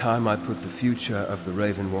 It's time I put the future of the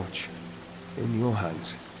Ravenwatch in your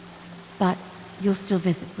hands. But you'll still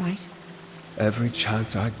visit, right? Every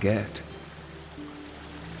chance I get.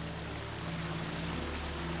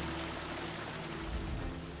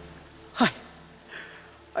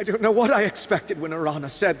 I don't know what I expected when Arana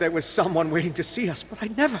said there was someone waiting to see us, but I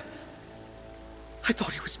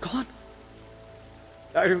thought he was gone.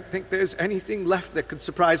 I don't think there's anything left that could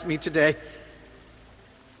surprise me today.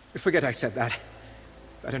 Forget I said that.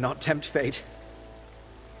 Better not tempt fate.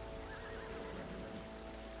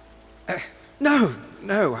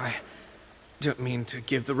 No, I don't mean to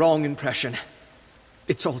give the wrong impression.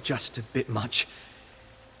 It's all just a bit much.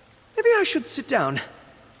 Maybe I should sit down.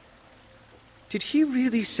 Did he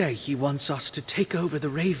really say he wants us to take over the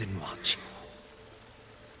Ravenwatch?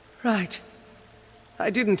 Right. I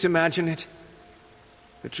didn't imagine it.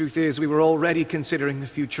 The truth is, we were already considering the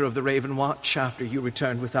future of the Ravenwatch after you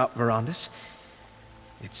returned without Verandis.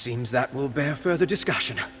 It seems that will bear further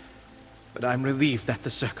discussion. But I'm relieved that the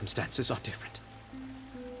circumstances are different.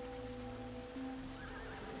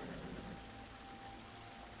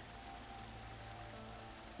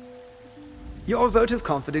 Your vote of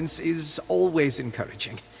confidence is always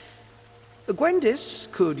encouraging. Gwendis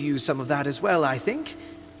could use some of that as well, I think.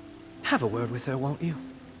 Have a word with her, won't you?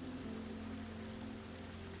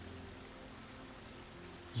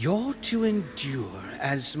 You're to endure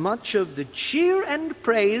as much of the cheer and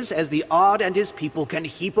praise as the Ard and his people can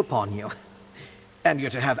heap upon you. And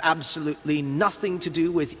you're to have absolutely nothing to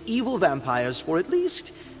do with evil vampires for at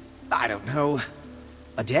least, I don't know,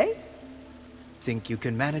 a day? Think you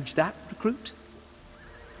can manage that, recruit?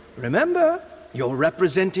 Remember, you're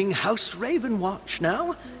representing House Ravenwatch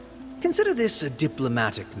now. Consider this a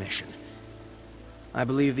diplomatic mission. I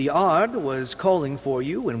believe the Ard was calling for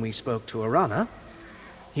you when we spoke to Arana.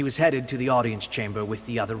 He was headed to the audience chamber with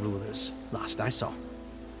the other rulers, last I saw.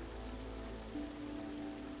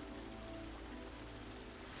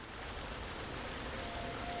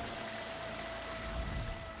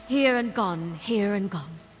 Here and gone, here and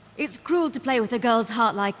gone. It's cruel to play with a girl's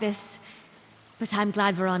heart like this. But I'm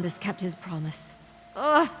glad Veranda's kept his promise.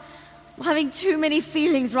 Ugh, I'm having too many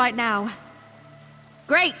feelings right now.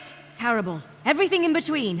 Great, terrible, everything in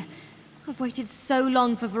between. I've waited so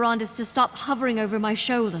long for Verandas to stop hovering over my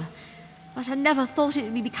shoulder, but I never thought it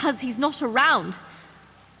would be because he's not around.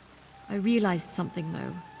 I realized something,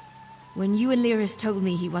 though, when you and Lyris told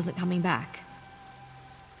me he wasn't coming back.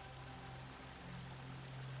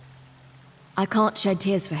 I can't shed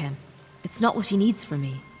tears for him. It's not what he needs from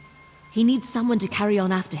me. He needs someone to carry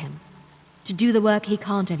on after him, to do the work he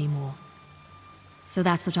can't anymore. So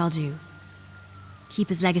that's what I'll do. Keep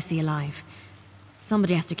his legacy alive.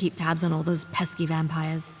 Somebody has to keep tabs on all those pesky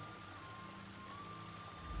vampires.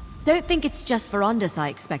 Don't think it's just Verandas I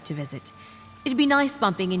expect to visit. It'd be nice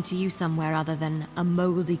bumping into you somewhere other than a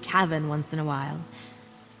moldy cavern once in a while.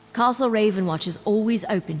 Castle Ravenwatch is always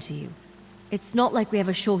open to you. It's not like we have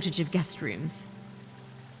a shortage of guest rooms.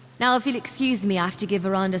 Now, if you'll excuse me, I have to give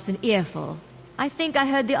Verandas an earful. I think I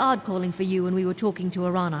heard the Ard calling for you when we were talking to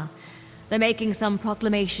Arana. They're making some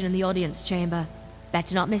proclamation in the audience chamber.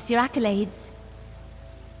 Better not miss your accolades.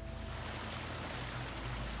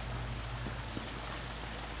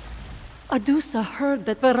 Adusa heard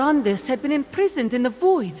that Verandas had been imprisoned in the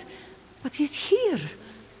void, but he's here.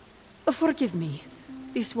 Forgive me.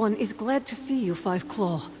 This one is glad to see you, Five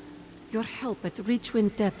Claw. Your help at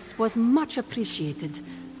Reachwind Depths was much appreciated.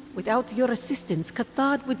 Without your assistance,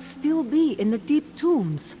 Cathard would still be in the deep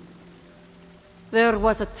tombs. There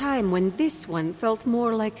was a time when this one felt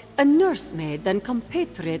more like a nursemaid than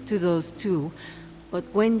compatriot to those two,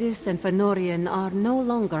 but Gwendis and Fenorian are no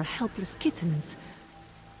longer helpless kittens.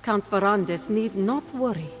 Count Verandas need not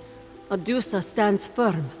worry. Adusa stands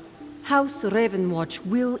firm. House Ravenwatch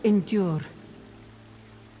will endure.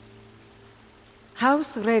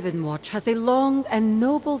 House Ravenwatch has a long and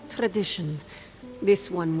noble tradition.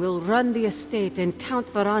 This one will run the estate in Count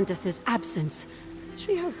Verandas' absence.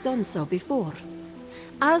 She has done so before.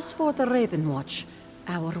 As for the Ravenwatch,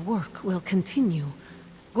 our work will continue.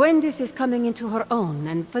 Gwendis is coming into her own,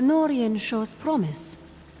 and Fenorian shows promise.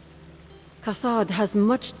 Cathard has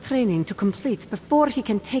much training to complete before he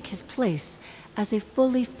can take his place as a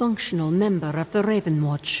fully functional member of the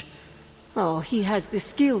Ravenwatch. Oh, he has the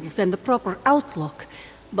skills and the proper outlook,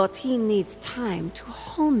 but he needs time to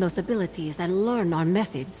hone those abilities and learn our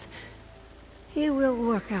methods. He will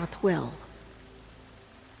work out well.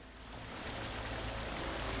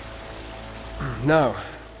 Now,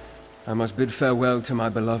 I must bid farewell to my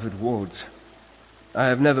beloved wards. I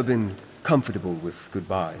have never been comfortable with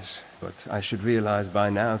goodbyes, but I should realize by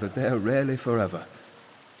now that they are rarely forever.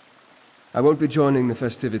 I won't be joining the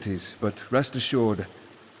festivities, but rest assured,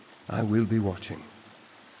 I will be watching.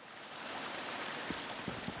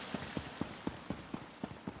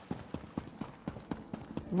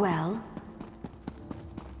 Well?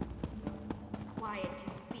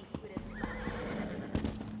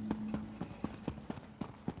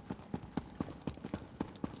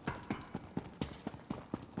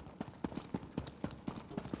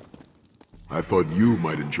 I thought you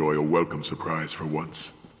might enjoy a welcome surprise for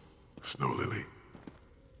once, Snow Lily.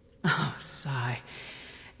 Oh, sigh.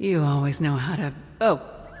 You always know how to... Oh,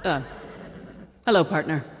 hello,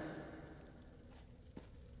 partner.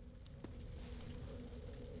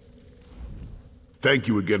 Thank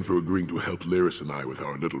you again for agreeing to help Lyris and I with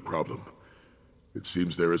our little problem. It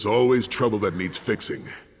seems there is always trouble that needs fixing,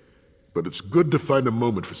 but it's good to find a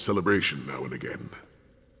moment for celebration now and again.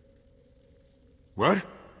 What?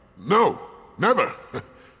 No, never!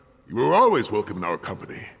 You were always welcome in our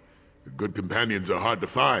company. Good companions are hard to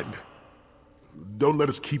find. Don't let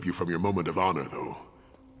us keep you from your moment of honor, though.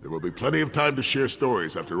 There will be plenty of time to share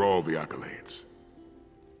stories after all the accolades.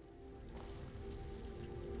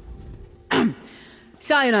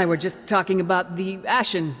 Sai and I were just talking about the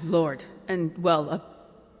Ashen Lord, and, well, a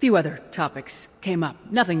few other topics came up.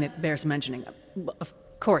 Nothing that bears mentioning. Of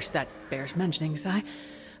course that bears mentioning, Sai.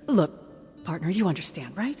 Look, partner, you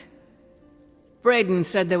understand, right? Brayden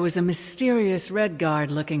said there was a mysterious Red Guard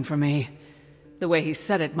looking for me. The way he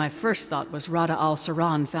said it, my first thought was Rada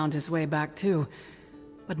al-Saran found his way back too.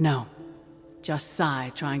 But no, just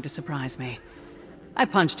Sai trying to surprise me. I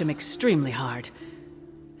punched him extremely hard,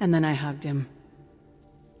 and then I hugged him.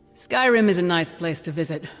 Skyrim is a nice place to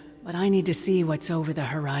visit, but I need to see what's over the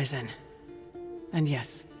horizon. And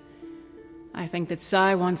yes, I think that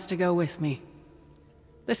Sai wants to go with me.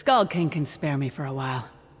 The Skull King can spare me for a while.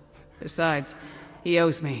 Besides, he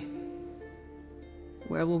owes me.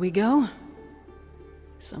 Where will we go?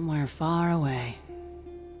 Somewhere far away.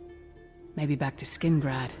 Maybe back to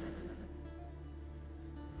Skingrad.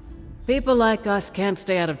 People like us can't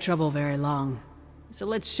stay out of trouble very long, so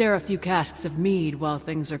let's share a few casks of mead while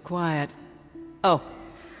things are quiet. Oh,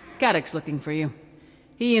 Caddock's looking for you.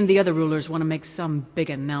 He and the other rulers want to make some big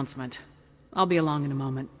announcement. I'll be along in a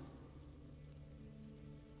moment.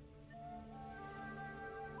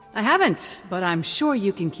 I haven't, but I'm sure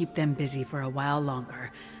you can keep them busy for a while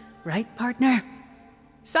longer. Right, partner?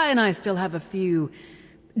 Sai and I still have a few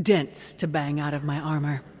dents to bang out of my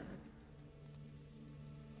armor.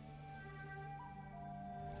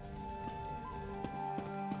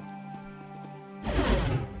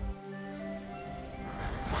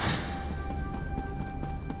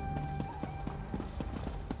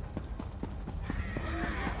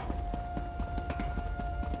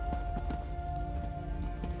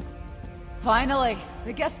 Finally,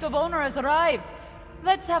 the guest of honor has arrived.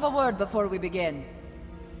 Let's have a word before we begin.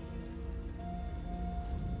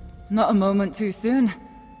 Not a moment too soon.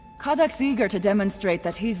 Caddock's eager to demonstrate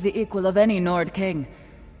that he's the equal of any Nord king.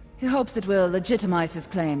 He hopes it will legitimize his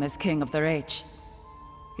claim as king of the Reach.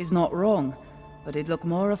 He's not wrong, but he'd look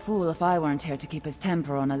more a fool if I weren't here to keep his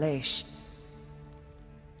temper on a leash.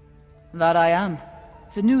 That I am.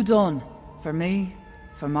 It's a new dawn. For me,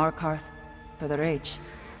 for Markarth, for the Reach.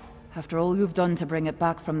 After all you've done to bring it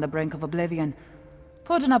back from the brink of oblivion,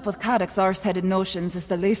 putting up with Caddock's arse-headed notions is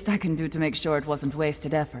the least I can do to make sure it wasn't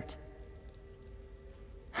wasted effort.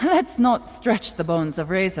 Let's not stretch the bones of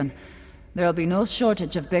reason. There'll be no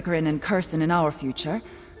shortage of bickering and cursing in our future,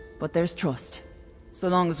 but there's trust. So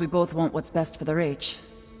long as we both want what's best for the Reach,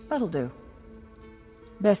 that'll do.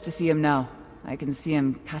 Best to see him now. I can see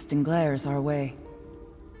him casting glares our way.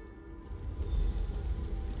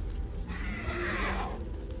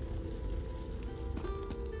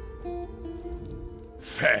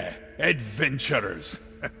 Fair adventurers.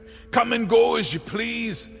 Come and go as you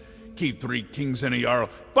please. Keep 3 kings and a jarl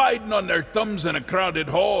biding on their thumbs in a crowded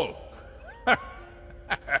hall.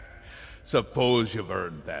 Suppose you've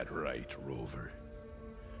earned that right, Rover.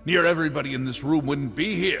 Near everybody in this room wouldn't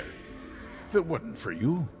be here if it wasn't for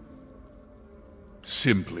you.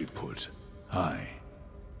 Simply put, I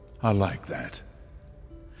like that.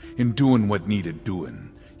 In doing what needed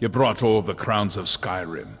doing, you brought all the crowns of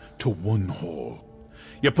Skyrim to one hall.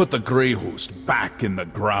 You put the Grey Host back in the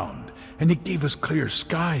ground, and you gave us clear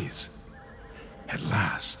skies. At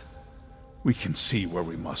last, we can see where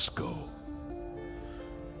we must go.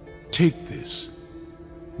 Take this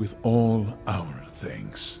with all our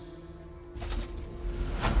thanks.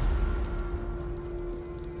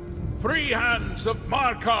 Free hands of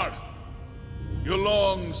Markarth, you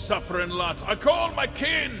long-suffering lot, I call my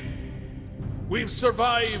kin. We've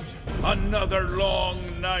survived another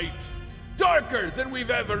long night. Darker than we've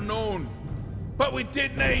ever known. But we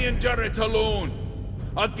did nae endure it alone.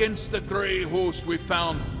 Against the Grey Host we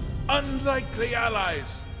found unlikely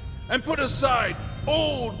allies, and put aside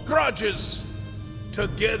old grudges.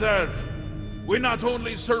 Together, we not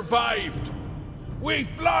only survived, we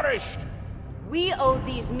flourished. We owe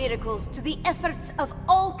these miracles to the efforts of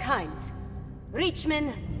all kinds.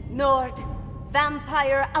 Reachman, Nord,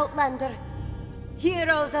 vampire, outlander.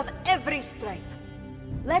 Heroes of every stripe.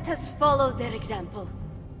 Let us follow their example.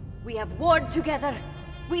 We have warred together.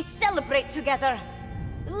 We celebrate together.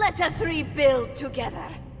 Let us rebuild together.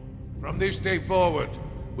 From this day forward,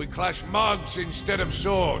 we clash mugs instead of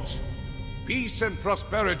swords. Peace and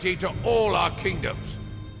prosperity to all our kingdoms.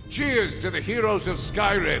 Cheers to the heroes of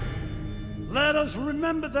Skyrim. Let us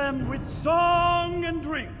remember them with song and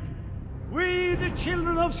drink. We, the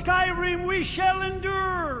children of Skyrim, we shall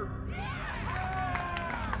endure.